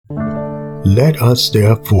Let us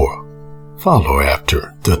therefore follow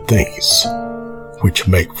after the things which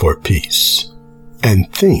make for peace,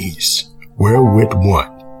 and things wherewith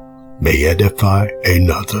one may edify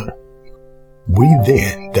another. We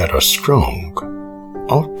then that are strong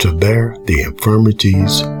ought to bear the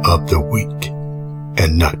infirmities of the weak,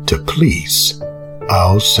 and not to please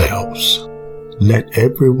ourselves. Let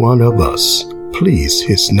every one of us please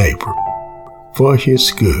his neighbor for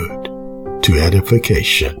his good, to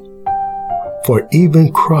edification. For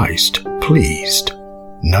even Christ pleased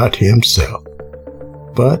not himself,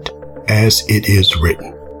 but as it is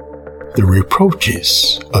written, the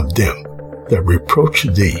reproaches of them that reproach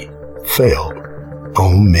thee fell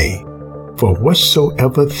on me. For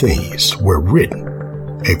whatsoever things were written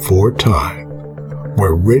aforetime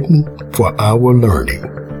were written for our learning,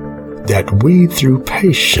 that we through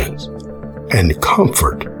patience and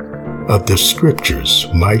comfort of the Scriptures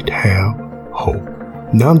might have hope.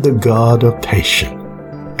 Now the God of patience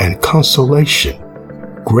and consolation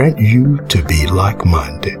grant you to be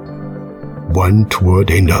like-minded, one toward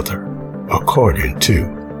another, according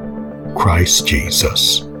to Christ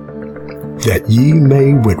Jesus, that ye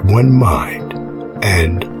may with one mind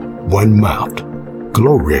and one mouth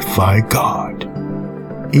glorify God,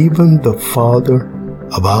 even the Father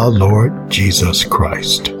of our Lord Jesus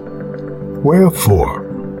Christ. Wherefore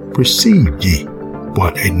receive ye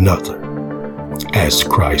one another, as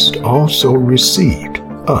Christ also received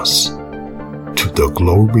us to the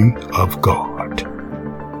glory of God.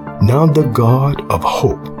 Now the God of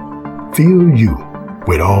hope fill you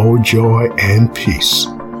with all joy and peace,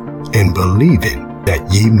 in believing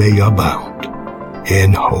that ye may abound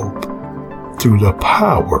in hope through the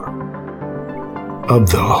power of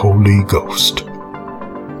the Holy Ghost.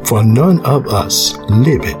 For none of us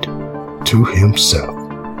liveth to himself,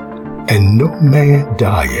 and no man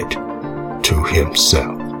dieth to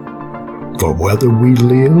himself. For whether we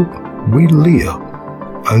live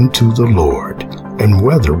unto the Lord, and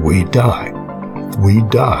whether we die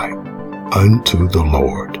unto the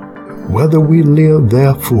Lord. Whether we live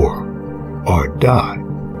therefore or die,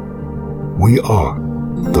 we are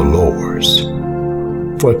the Lord's.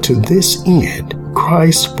 For to this end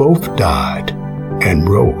Christ both died and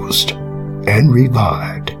rose and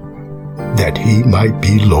revived, that he might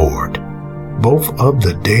be Lord both of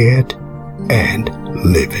the dead and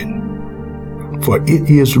living. For it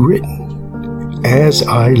is written, As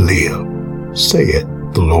I live, saith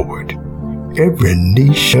the Lord, every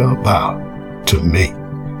knee shall bow to me,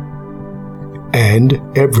 and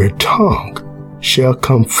every tongue shall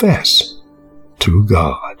confess to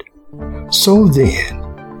God. So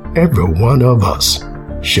then, every one of us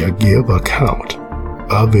shall give account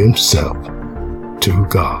of himself to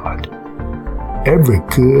God. Every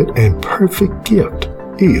good and perfect gift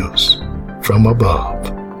is from above,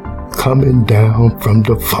 coming down from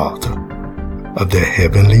the Father of the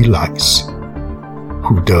heavenly lights,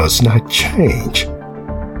 who does not change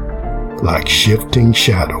like shifting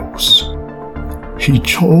shadows. He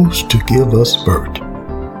chose to give us birth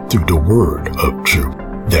through the word of truth,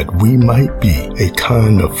 that we might be a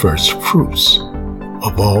kind of first fruits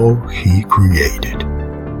of all he created.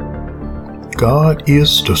 God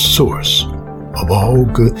is the source of all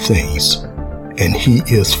good things, and he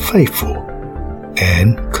is faithful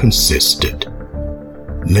and consistent.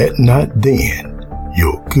 Let not then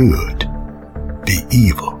your good be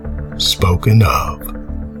evil spoken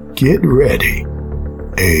of. Get ready.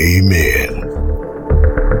 Amen.